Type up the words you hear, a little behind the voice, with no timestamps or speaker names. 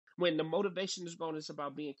when the motivation is gone, it's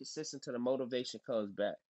about being consistent till the motivation comes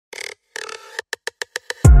back.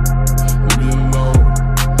 Leave me alone.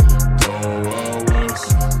 Go out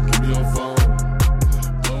west. Give me your phone.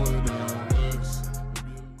 Going out west. Leave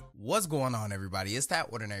me alone. What's going on, everybody? It's that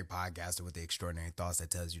ordinary podcaster with the extraordinary thoughts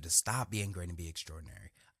that tells you to stop being great and be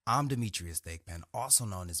extraordinary. I'm Demetrius Thickman, also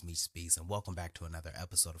known as Meech Speaks, and welcome back to another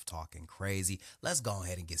episode of Talkin Crazy. Let's go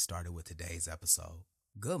ahead and get started with today's episode.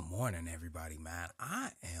 Good morning, everybody, man.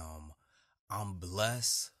 I'm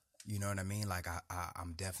blessed. You know what I mean? Like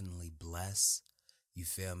I'm definitely blessed. You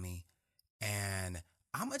feel me? And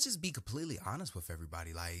I'm gonna just be completely honest with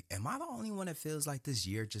everybody. Like, am I the only one that feels like this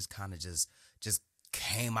year just kind of just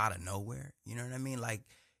came out of nowhere? You know what I mean? Like,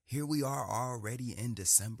 here we are already in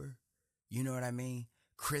December. You know what I mean?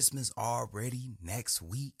 Christmas already next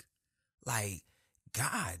week. Like,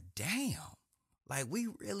 god damn. Like, we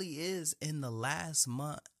really is in the last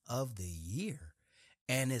month of the year.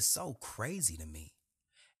 And it's so crazy to me.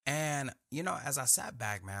 And, you know, as I sat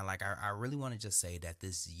back, man, like, I really want to just say that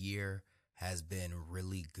this year has been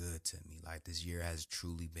really good to me. Like, this year has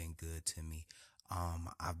truly been good to me.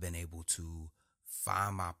 I've been able to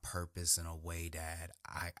find my purpose in a way that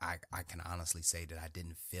I can honestly say that I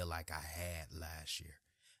didn't feel like I had last year.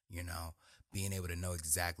 You know, being able to know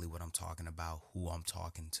exactly what I'm talking about, who I'm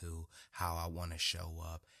talking to, how I want to show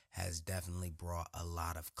up has definitely brought a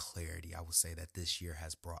lot of clarity. I would say that this year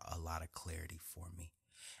has brought a lot of clarity for me.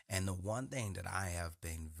 And the one thing that I have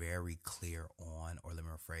been very clear on, or let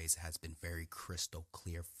me rephrase, has been very crystal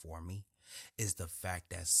clear for me, is the fact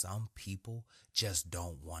that some people just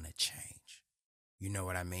don't want to change. You know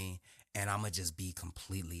what I mean? And I'm going to just be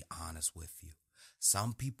completely honest with you.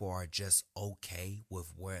 Some people are just okay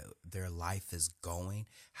with where their life is going,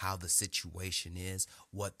 how the situation is,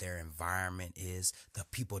 what their environment is, the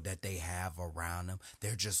people that they have around them.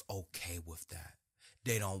 They're just okay with that.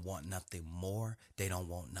 They don't want nothing more. They don't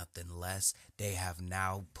want nothing less. They have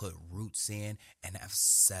now put roots in and have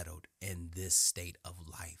settled in this state of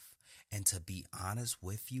life. And to be honest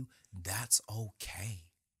with you, that's okay.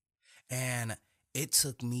 And it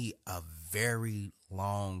took me a very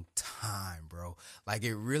long time, bro. Like,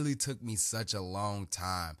 it really took me such a long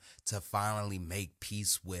time to finally make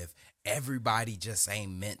peace with everybody just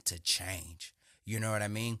ain't meant to change. You know what I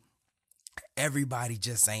mean? Everybody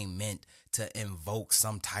just ain't meant to invoke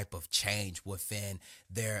some type of change within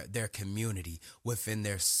their community, within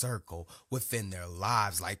their circle, within their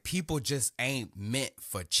lives. Like, people just ain't meant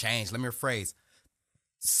for change. Let me rephrase.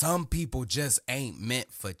 Some people just ain't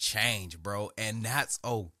meant for change, bro, and that's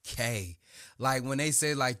okay. Like, when they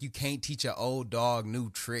say, like, you can't teach an old dog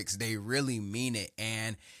new tricks, they really mean it.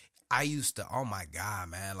 And I used to, oh my God,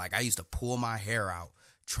 man, like, I used to pull my hair out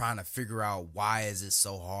trying to figure out why is it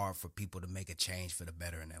so hard for people to make a change for the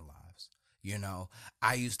better in their lives. You know,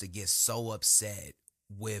 I used to get so upset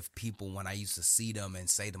with people when I used to see them and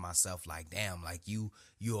say to myself, like, damn, like, you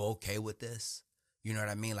okay with this? You know what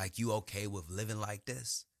I mean? Like, you okay with living like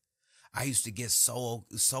this? I used to get so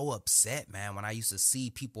upset, man, when I used to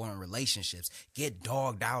see people in relationships get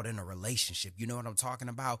dogged out in a relationship. You know what I'm talking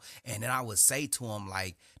about? And then I would say to them,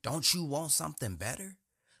 like, don't you want something better?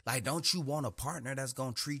 Like, don't you want a partner that's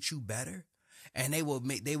going to treat you better? And they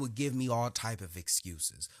would give me all type of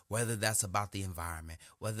excuses, whether that's about the environment,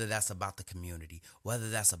 whether that's about the community, whether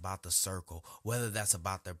that's about the circle, whether that's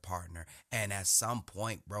about their partner. And at some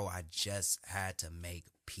point, bro, I just had to make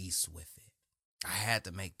peace with it. I had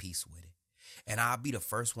to make peace with it. And I'll be the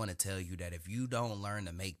first one to tell you that if you don't learn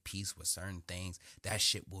to make peace with certain things, that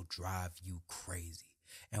shit will drive you crazy.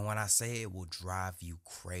 And when I say it will drive you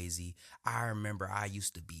crazy, I remember I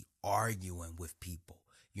used to be arguing with people.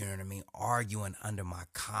 You know what I mean? Arguing under my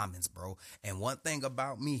comments, bro. And one thing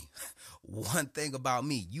about me,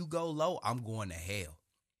 you go low, I'm going to hell.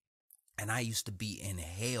 And I used to be in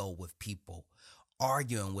hell with people,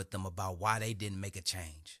 arguing with them about why they didn't make a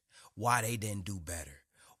change, why they didn't do better,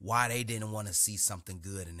 why they didn't want to see something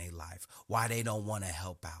good in their life, why they don't want to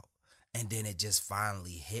help out. And then it just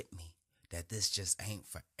finally hit me that this just ain't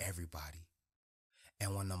for everybody.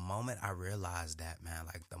 And when the moment I realized that, man,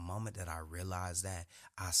 like the moment that I realized that,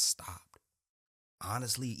 I stopped.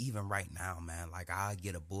 Honestly, even right now, man, like I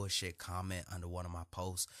get a bullshit comment under one of my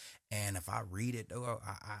posts, and if I read it, though,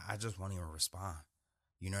 I just won't even respond.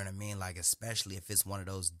 You know what I mean? Like, especially if it's one of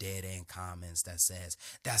those dead end comments that says,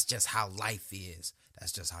 that's just how life is.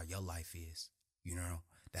 That's just how your life is. You know,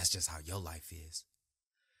 that's just how your life is.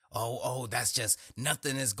 Oh, that's just,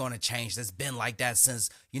 nothing is going to change. That's been like that since,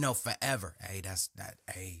 forever. Hey,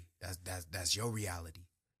 that's your reality.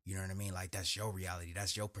 You know what I mean? Like, that's your reality.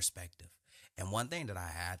 That's your perspective. And one thing that I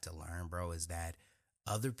had to learn, bro, is that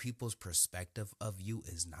Other people's perspective of you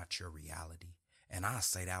is not your reality. And I'll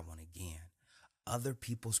say that one again. Other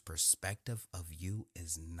people's perspective of you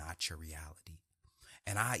is not your reality.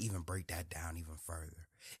 And I even break that down even further.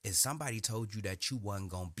 If somebody told you that you wasn't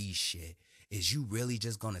going to be shit, is you really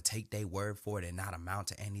just going to take their word for it and not amount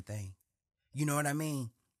to anything? You know what I mean?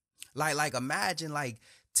 Like imagine like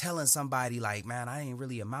telling somebody like, man, I ain't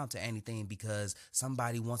really amount to anything because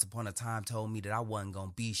somebody once upon a time told me that I wasn't going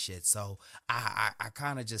to be shit. So I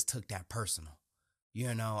kind of just took that personal,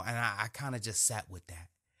 and I kind of just sat with that.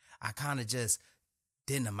 I kind of just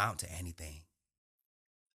didn't amount to anything.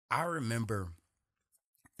 I remember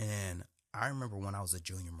when I was a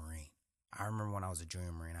junior Marine. I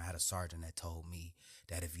had a sergeant that told me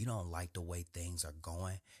that if you don't like the way things are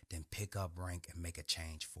going, then pick up rank and make a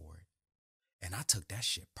change for it. And I took that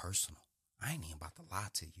shit personal. I ain't even about to lie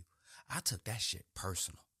to you. I took that shit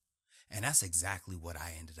personal. And that's exactly what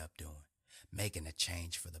I ended up doing, making a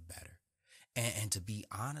change for the better. And to be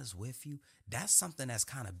honest with you, that's something that's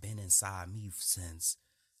kind of been inside me since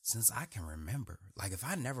I can remember. Like if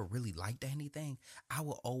I never really liked anything, I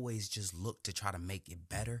will always just look to try to make it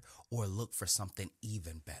better or look for something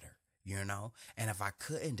even better, And if I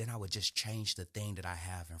couldn't, then I would just change the thing that I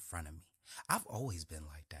have in front of me. I've always been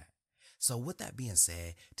like that. So with that being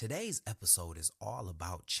said, today's episode is all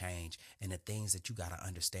about change and the things that you got to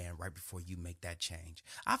understand right before you make that change.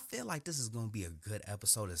 I feel like this is going to be a good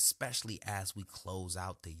episode, especially as we close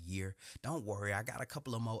out the year. Don't worry, I got a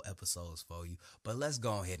couple of more episodes for you, but let's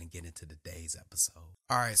go ahead and get into today's episode.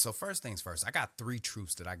 All right, so first things first, I got 3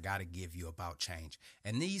 truths that I got to give you about change.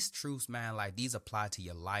 And these truths, man, like these apply to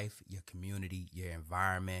your life, your community, your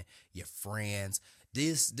environment, your friends.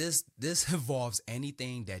 This involves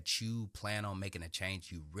anything that you plan on making a change.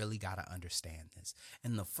 You really got to understand this.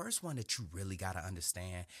 And the first one that you really got to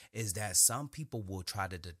understand is that some people will try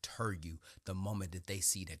to deter you the moment that they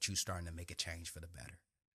see that you're starting to make a change for the better.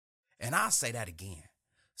 And I'll say that again.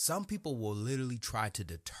 Some people will literally try to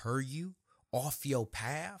deter you off your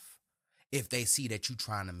path if they see that you're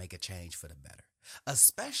trying to make a change for the better,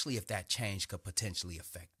 especially if that change could potentially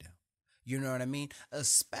affect them. You know what I mean?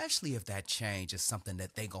 Especially if that change is something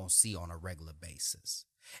that they gonna see on a regular basis.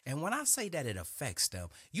 And when I say that it affects them,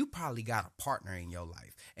 you probably got a partner in your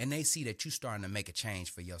life and they see that you starting to make a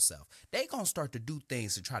change for yourself. They gonna start to do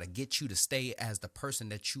things to try to get you to stay as the person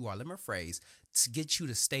that you are. Let me rephrase, to get you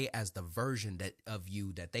to stay as the version of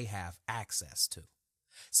you that they have access to.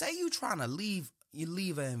 Say you trying to leave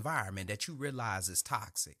an environment that you realize is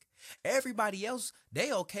toxic. Everybody else,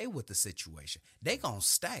 they okay with the situation. They gonna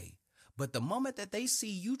stay. But the moment that they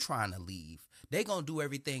see you trying to leave, they gonna do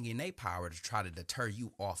everything in their power to try to deter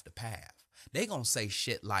you off the path. They gonna say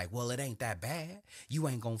shit like, well, it ain't that bad. You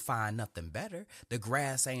ain't gonna find nothing better. The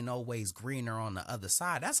grass ain't always greener on the other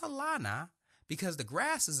side. That's a lie now, because the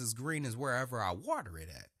grass is as green as wherever I water it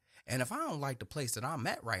at. And if I don't like the place that I'm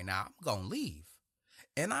at right now, I'm gonna leave.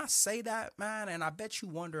 And I say that, man, and I bet you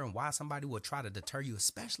wondering why somebody would try to deter you,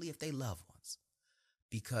 especially if they loved ones,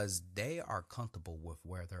 because they are comfortable with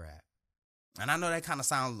where they're at. And I know that kind of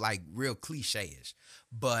sounds like real cliche-ish,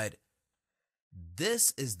 but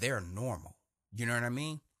this is their normal. You know what I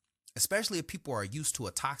mean? Especially if people are used to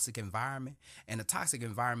a toxic environment, and a toxic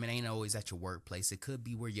environment ain't always at your workplace. It could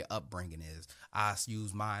be where your upbringing is. I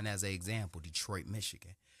use mine as an example, Detroit,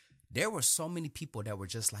 Michigan. There were so many people that were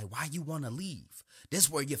just like, why you want to leave? This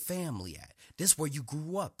where your family at. This where you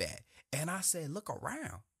grew up at. And I said, look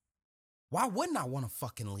around. Why wouldn't I want to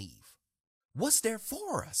fucking leave? What's there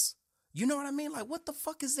for us? You know what I mean? Like, what the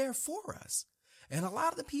fuck is there for us? And a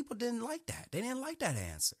lot of the people didn't like that. They didn't like that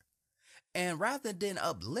answer. And rather than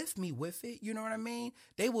uplift me with it, you know what I mean?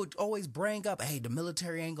 They would always bring up, hey, the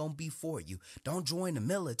military ain't going to be for you. Don't join the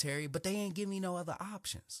military, but they ain't give me no other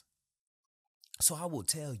options. So I will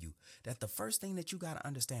tell you that the first thing that you got to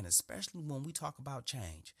understand, especially when we talk about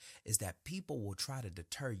change, is that people will try to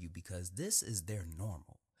deter you because this is their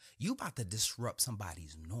normal. You about to disrupt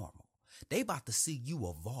somebody's normal. They about to see you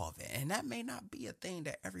evolving, and that may not be a thing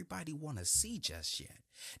that everybody want to see just yet.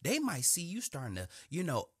 They might see you starting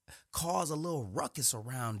to, cause a little ruckus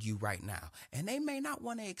around you right now, and they may not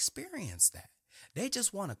want to experience that. They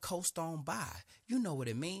just want to coast on by. You know what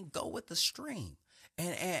I mean? Go with the stream.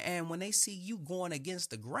 And when they see you going against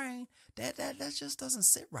the grain, that just doesn't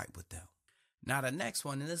sit right with them. Now, the next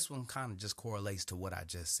one, and this one kind of just correlates to what I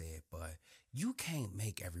just said, but you can't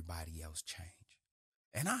make everybody else change.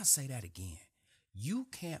 And I'll say that again. You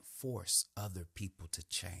can't force other people to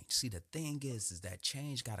change. See, the thing is that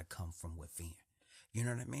change got to come from within. You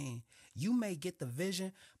know what I mean? You may get the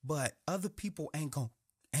vision, but other people ain't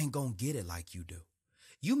gonna get it like you do.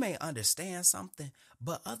 You may understand something,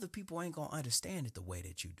 but other people ain't gonna understand it the way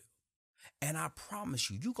that you do. And I promise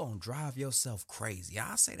you, you going to drive yourself crazy.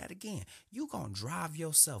 I'll say that again. You going to drive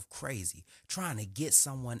yourself crazy trying to get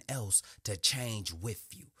someone else to change with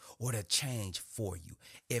you or to change for you.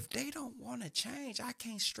 If they don't want to change, I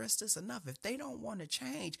can't stress this enough. If they don't want to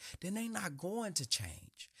change, then they not going to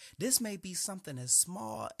change. This may be something as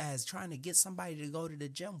small as trying to get somebody to go to the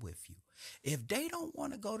gym with you. If they don't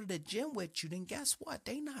want to go to the gym with you, then guess what?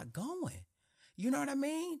 They not going. You know what I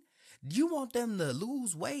mean? You want them to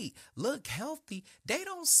lose weight, look healthy. They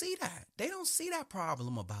don't see that. They don't see that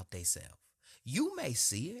problem about themselves. You may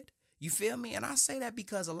see it. You feel me? And I say that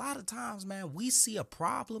because a lot of times, man, we see a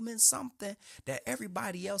problem in something that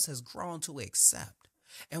everybody else has grown to accept.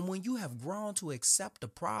 And when you have grown to accept the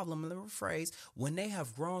problem, let me rephrase, when they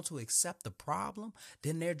have grown to accept the problem,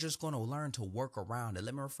 then they're just going to learn to work around it.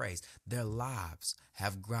 Let me rephrase, their lives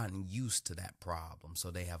have gotten used to that problem, so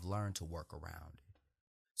they have learned to work around it.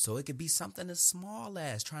 So it could be something as small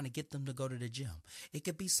as trying to get them to go to the gym. It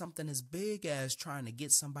could be something as big as trying to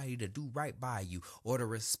get somebody to do right by you or to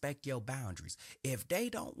respect your boundaries. If they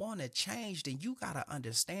don't want to change, then you got to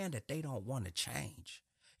understand that they don't want to change.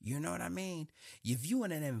 You know what I mean? If you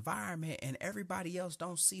in an environment and everybody else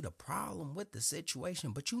don't see the problem with the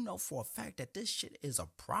situation, but you know for a fact that this shit is a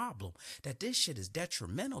problem, that this shit is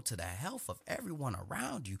detrimental to the health of everyone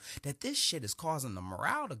around you, that this shit is causing the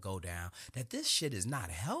morale to go down, that this shit is not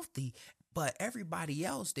healthy, but everybody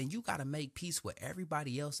else, then you got to make peace with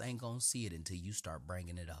everybody else ain't going to see it until you start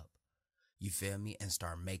bringing it up. You feel me? And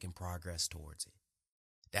start making progress towards it.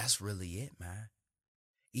 That's really it, man.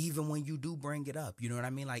 Even when you do bring it up, you know what I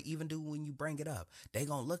mean? Like, even when you bring it up, they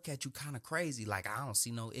gonna look at you kind of crazy. Like, I don't see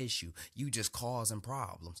no issue. You just causing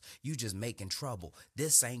problems. You just making trouble.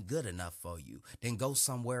 This ain't good enough for you. Then go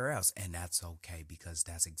somewhere else. And that's okay, because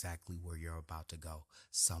that's exactly where you're about to go.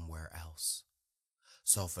 Somewhere else.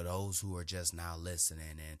 So for those who are just now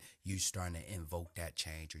listening and you starting to invoke that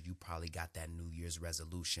change, or you probably got that New Year's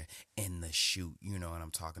resolution in the chute, you know what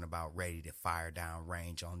I'm talking about, ready to fire down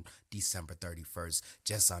range on December 31st,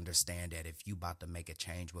 just understand that if you about to make a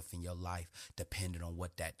change within your life, depending on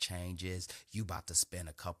what that change is, you about to spend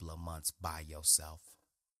a couple of months by yourself.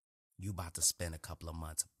 You about to spend a couple of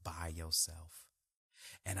months by yourself.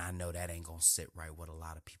 And I know that ain't gonna sit right with a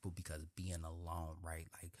lot of people, because being alone, right?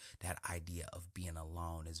 Like, that idea of being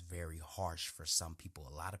alone is very harsh for some people.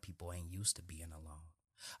 A lot of people ain't used to being alone.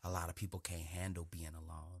 A lot of people can't handle being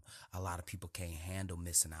alone. A lot of people can't handle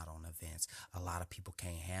missing out on events. A lot of people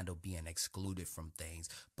can't handle being excluded from things.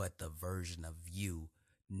 But the version of you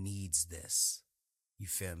needs this. You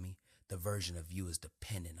feel me? The version of you is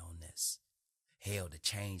dependent on this. Hell, the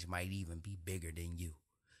change might even be bigger than you.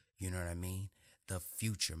 You know what I mean? The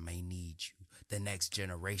future may need you. The next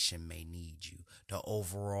generation may need you. The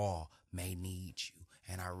overall may need you.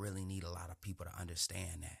 And I really need a lot of people to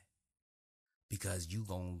understand that. Because you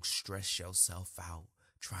gonna stress yourself out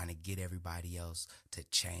trying to get everybody else to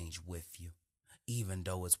change with you, even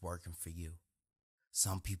though it's working for you.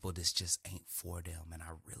 Some people, this just ain't for them. And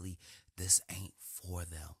this ain't for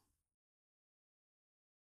them.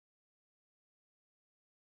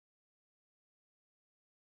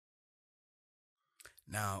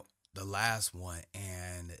 Now, the last one,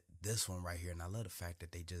 and this one right here, and I love the fact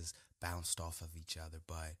that they just bounced off of each other,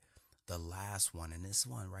 but the last one, and this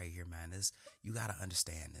one right here, man, you got to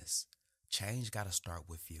understand this. Change got to start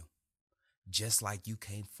with you. Just like you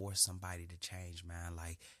can't force somebody to change, man,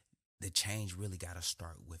 like, the change really got to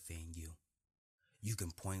start within you. You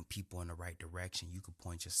can point people in the right direction. You can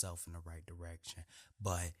point yourself in the right direction.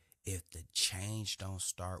 But if the change don't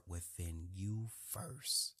start within you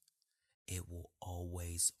first, it will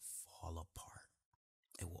always fall apart.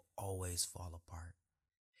 It will always fall apart.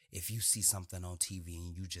 If you see something on TV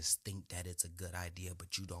and you just think that it's a good idea,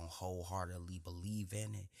 but you don't wholeheartedly believe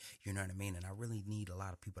in it, you know what I mean? And I really need a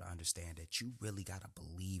lot of people to understand that you really got to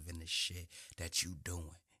believe in the shit that you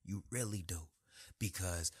doing. You really do.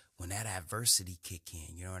 Because when that adversity kick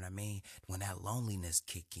in, you know what I mean? When that loneliness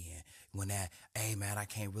kick in, when that, hey man, I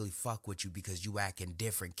can't really fuck with you because you acting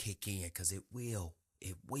different kick in, because it will.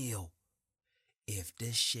 It will. If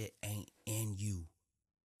this shit ain't in you,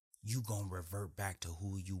 you gonna revert back to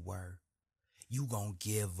who you were. You gonna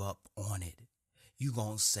give up on it. You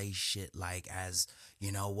gonna say shit like, as,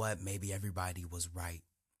 you know what, maybe everybody was right.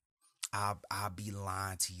 I'll be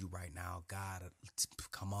lying to you right now. God,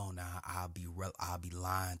 come on now. I'll be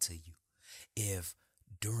lying to you. If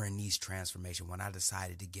during these transformations, when I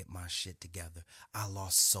decided to get my shit together, I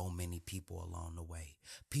lost so many people along the way.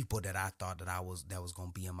 People that I thought that was going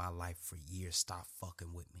to be in my life for years stopped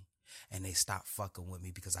fucking with me. And they stopped fucking with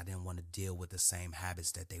me because I didn't want to deal with the same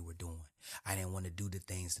habits that they were doing. I didn't want to do the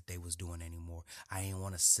things that they was doing anymore. I didn't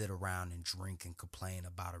want to sit around and drink and complain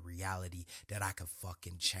about a reality that I could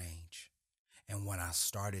fucking change. And when I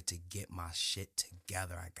started to get my shit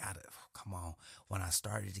together, when I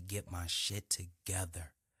started to get my shit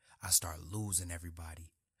together, I started losing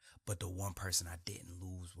everybody. But the one person I didn't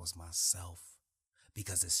lose was myself,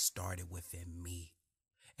 because it started within me.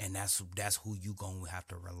 And that's who you gonna have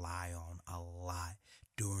to rely on a lot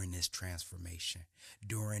during this transformation,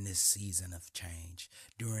 during this season of change,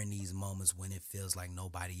 during these moments when it feels like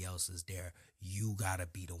nobody else is there. You gotta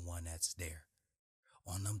be the one that's there.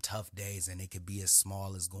 On them tough days, and it could be as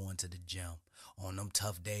small as going to the gym. On them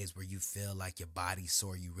tough days where you feel like your body's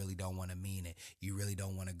sore, you really don't want to mean it. You really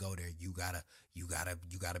don't want to go there. You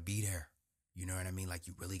gotta be there. You know what I mean? Like,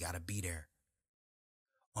 you really gotta be there.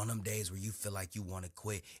 On them days where you feel like you want to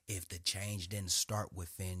quit, if the change didn't start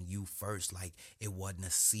within you first, like it wasn't a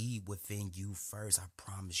seed within you first, I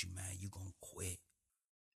promise you, man, you gonna quit.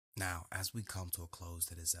 Now, as we come to a close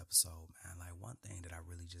to this episode, man, like, one thing that I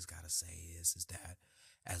really just gotta say is that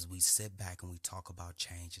as we sit back and we talk about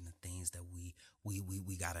change and the things that we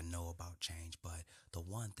gotta know about change, but the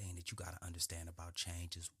one thing that you gotta understand about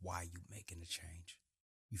change is why you making the change.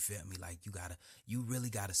 You feel me? Like, you really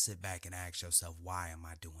gotta sit back and ask yourself, why am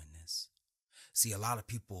I doing this? See, a lot of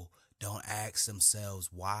people don't ask themselves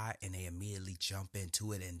why, and they immediately jump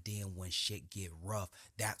into it. And then when shit get rough,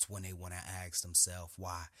 that's when they want to ask themselves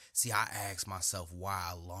why. See, I asked myself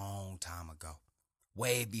why a long time ago.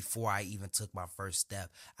 Way before I even took my first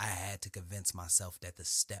step, I had to convince myself that the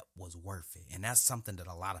step was worth it. And that's something that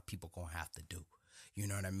a lot of people gonna have to do. You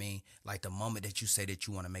know what I mean? Like, the moment that you say that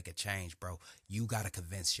you want to make a change, bro, you got to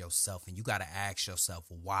convince yourself, and you got to ask yourself,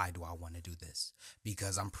 why do I want to do this?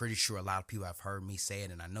 Because I'm pretty sure a lot of people have heard me say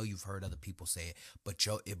it, and I know you've heard other people say it,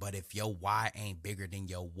 but if your why ain't bigger than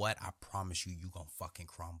your what, I promise you, you gonna fucking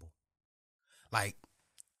crumble. Like,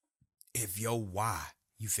 if your why,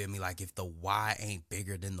 you feel me? Like, if the why ain't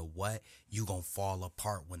bigger than the what, you gonna fall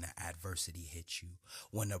apart when the adversity hits you.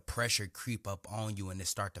 When the pressure creep up on you and it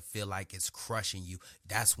start to feel like it's crushing you,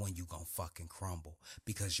 that's when you gonna fucking crumble,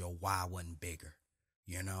 because your why wasn't bigger.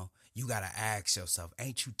 You know, you got to ask yourself,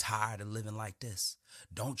 ain't you tired of living like this?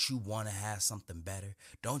 Don't you want to have something better?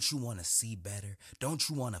 Don't you want to see better? Don't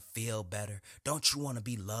you want to feel better? Don't you want to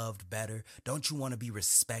be loved better? Don't you want to be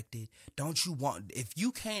respected? If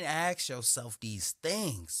you can't ask yourself these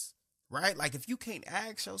things, right? Like, if you can't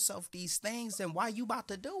ask yourself these things, then why you about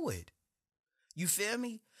to do it? You feel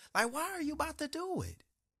me? Like, why are you about to do it?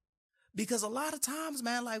 Because a lot of times,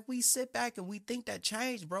 man, like, we sit back and we think that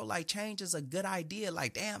change, bro, like, change is a good idea.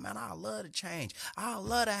 Like, damn, man, I love to change. I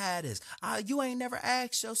love to have this. You ain't never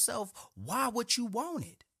asked yourself why would you want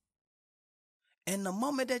it. And the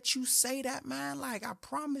moment that you say that, man, like, I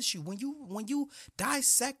promise you, when you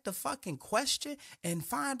dissect the fucking question and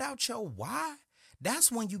find out your why,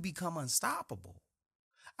 that's when you become unstoppable.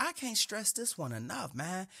 I can't stress this one enough,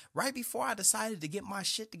 man. Right before I decided to get my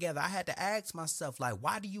shit together, I had to ask myself, like,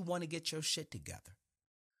 why do you want to get your shit together?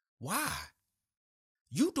 Why?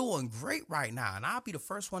 You doing great right now, and I'll be the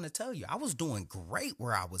first one to tell you, I was doing great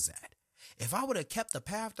where I was at. If I would have kept the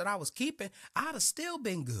path that I was keeping, I'd have still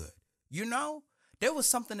been good. You know, there was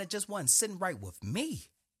something that just wasn't sitting right with me.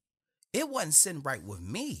 It wasn't sitting right with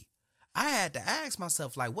me. I had to ask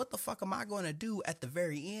myself, like, what the fuck am I going to do at the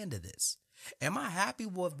very end of this? Am I happy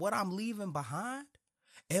with what I'm leaving behind?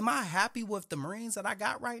 Am I happy with the Marines that I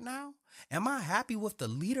got right now? Am I happy with the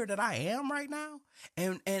leader that I am right now?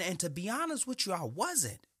 And to be honest with you, I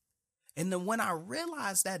wasn't. And then when I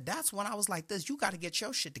realized that, that's when I was like this, you got to get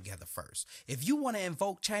your shit together first. If you want to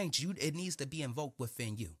invoke change, it needs to be invoked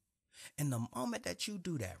within you. And the moment that you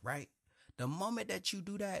do that, right? The moment that you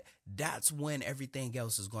do that, that's when everything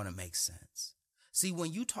else is going to make sense. See,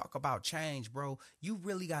 when you talk about change, bro, you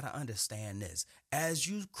really got to understand this. As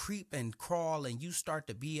you creep and crawl and you start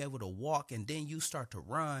to be able to walk and then you start to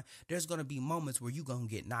run, there's going to be moments where you're going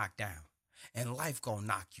to get knocked down and life going to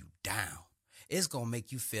knock you down. It's going to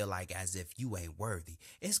make you feel like as if you ain't worthy.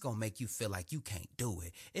 It's going to make you feel like you can't do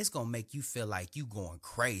it. It's going to make you feel like you going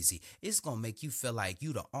crazy. It's going to make you feel like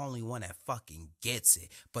you the only one that fucking gets it.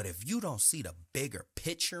 But if you don't see the bigger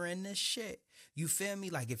picture in this shit, you feel me?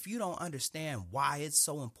 Like, if you don't understand why it's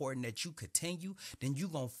so important that you continue, then you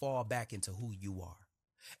going to fall back into who you are.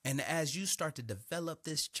 And as you start to develop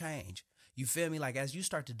this change, you feel me? Like, as you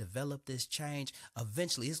start to develop this change,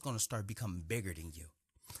 eventually it's going to start becoming bigger than you.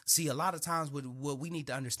 See, a lot of times what we need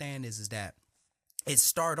to understand is that it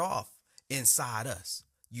start off inside us.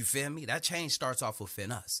 You feel me? That change starts off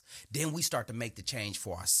within us. Then we start to make the change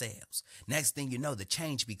for ourselves. Next thing you know, the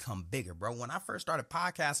change become bigger, bro. When I first started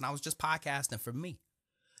podcasting, I was just podcasting for me.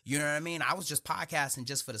 You know what I mean? I was just podcasting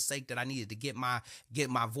just for the sake that I needed to get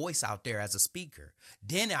my voice out there as a speaker.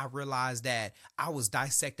 Then I realized that I was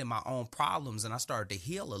dissecting my own problems and I started to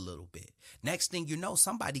heal a little bit. Next thing you know,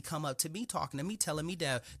 somebody come up to me talking to me, telling me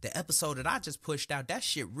that the episode that I just pushed out, that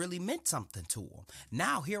shit really meant something to them.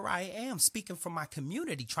 Now here I am speaking for my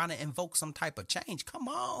community, trying to invoke some type of change. Come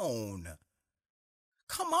on.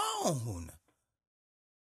 Come on.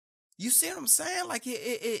 You see what I'm saying? Like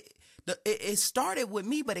it started with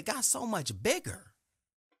me, but it got so much bigger.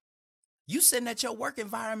 You sitting at your work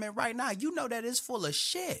environment right now, you know that it's full of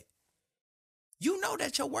shit. You know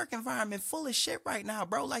that your work environment full of shit right now,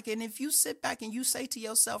 bro. Like, and if you sit back and you say to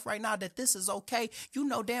yourself right now that this is okay, you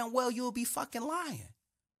know damn well you'll be fucking lying.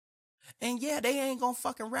 And yeah, they ain't gonna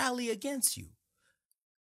fucking rally against you.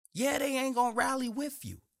 Yeah, they ain't gonna rally with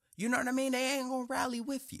you. You know what I mean? They ain't gonna rally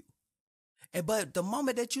with you. But the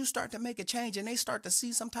moment that you start to make a change and they start to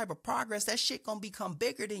see some type of progress, that shit gonna become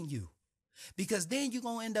bigger than you. Because then you're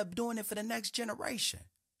gonna end up doing it for the next generation.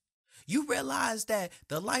 You realize that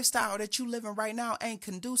the lifestyle that you living right now ain't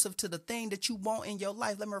conducive to the thing that you want in your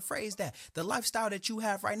life. Let me rephrase that. The lifestyle that you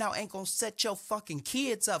have right now ain't gonna set your fucking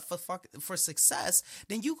kids up for success.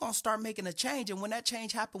 Then you gonna start making a change. And when that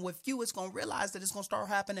change happen with you, it's gonna realize that it's gonna start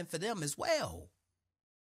happening for them as well.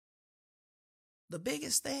 The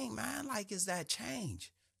biggest thing, man, like, is that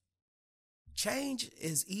change. Change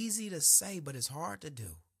is easy to say, but it's hard to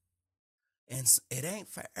do. And it ain't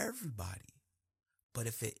for everybody. But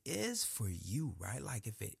if it is for you, right? Like,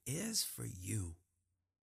 if it is for you,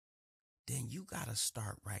 then you got to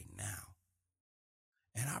start right now.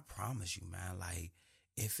 And I promise you, man, like,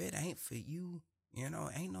 if it ain't for you, you know,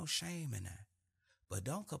 ain't no shame in that. But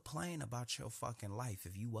don't complain about your fucking life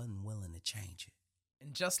if you wasn't willing to change it.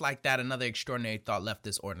 And just like that, another extraordinary thought left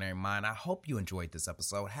this ordinary mind. I hope you enjoyed this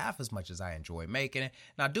episode half as much as I enjoyed making it.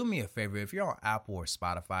 Now, do me a favor. If you're on Apple or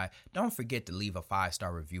Spotify, don't forget to leave a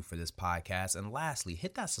 5-star review for this podcast. And lastly,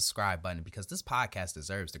 hit that subscribe button because this podcast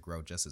deserves to grow just as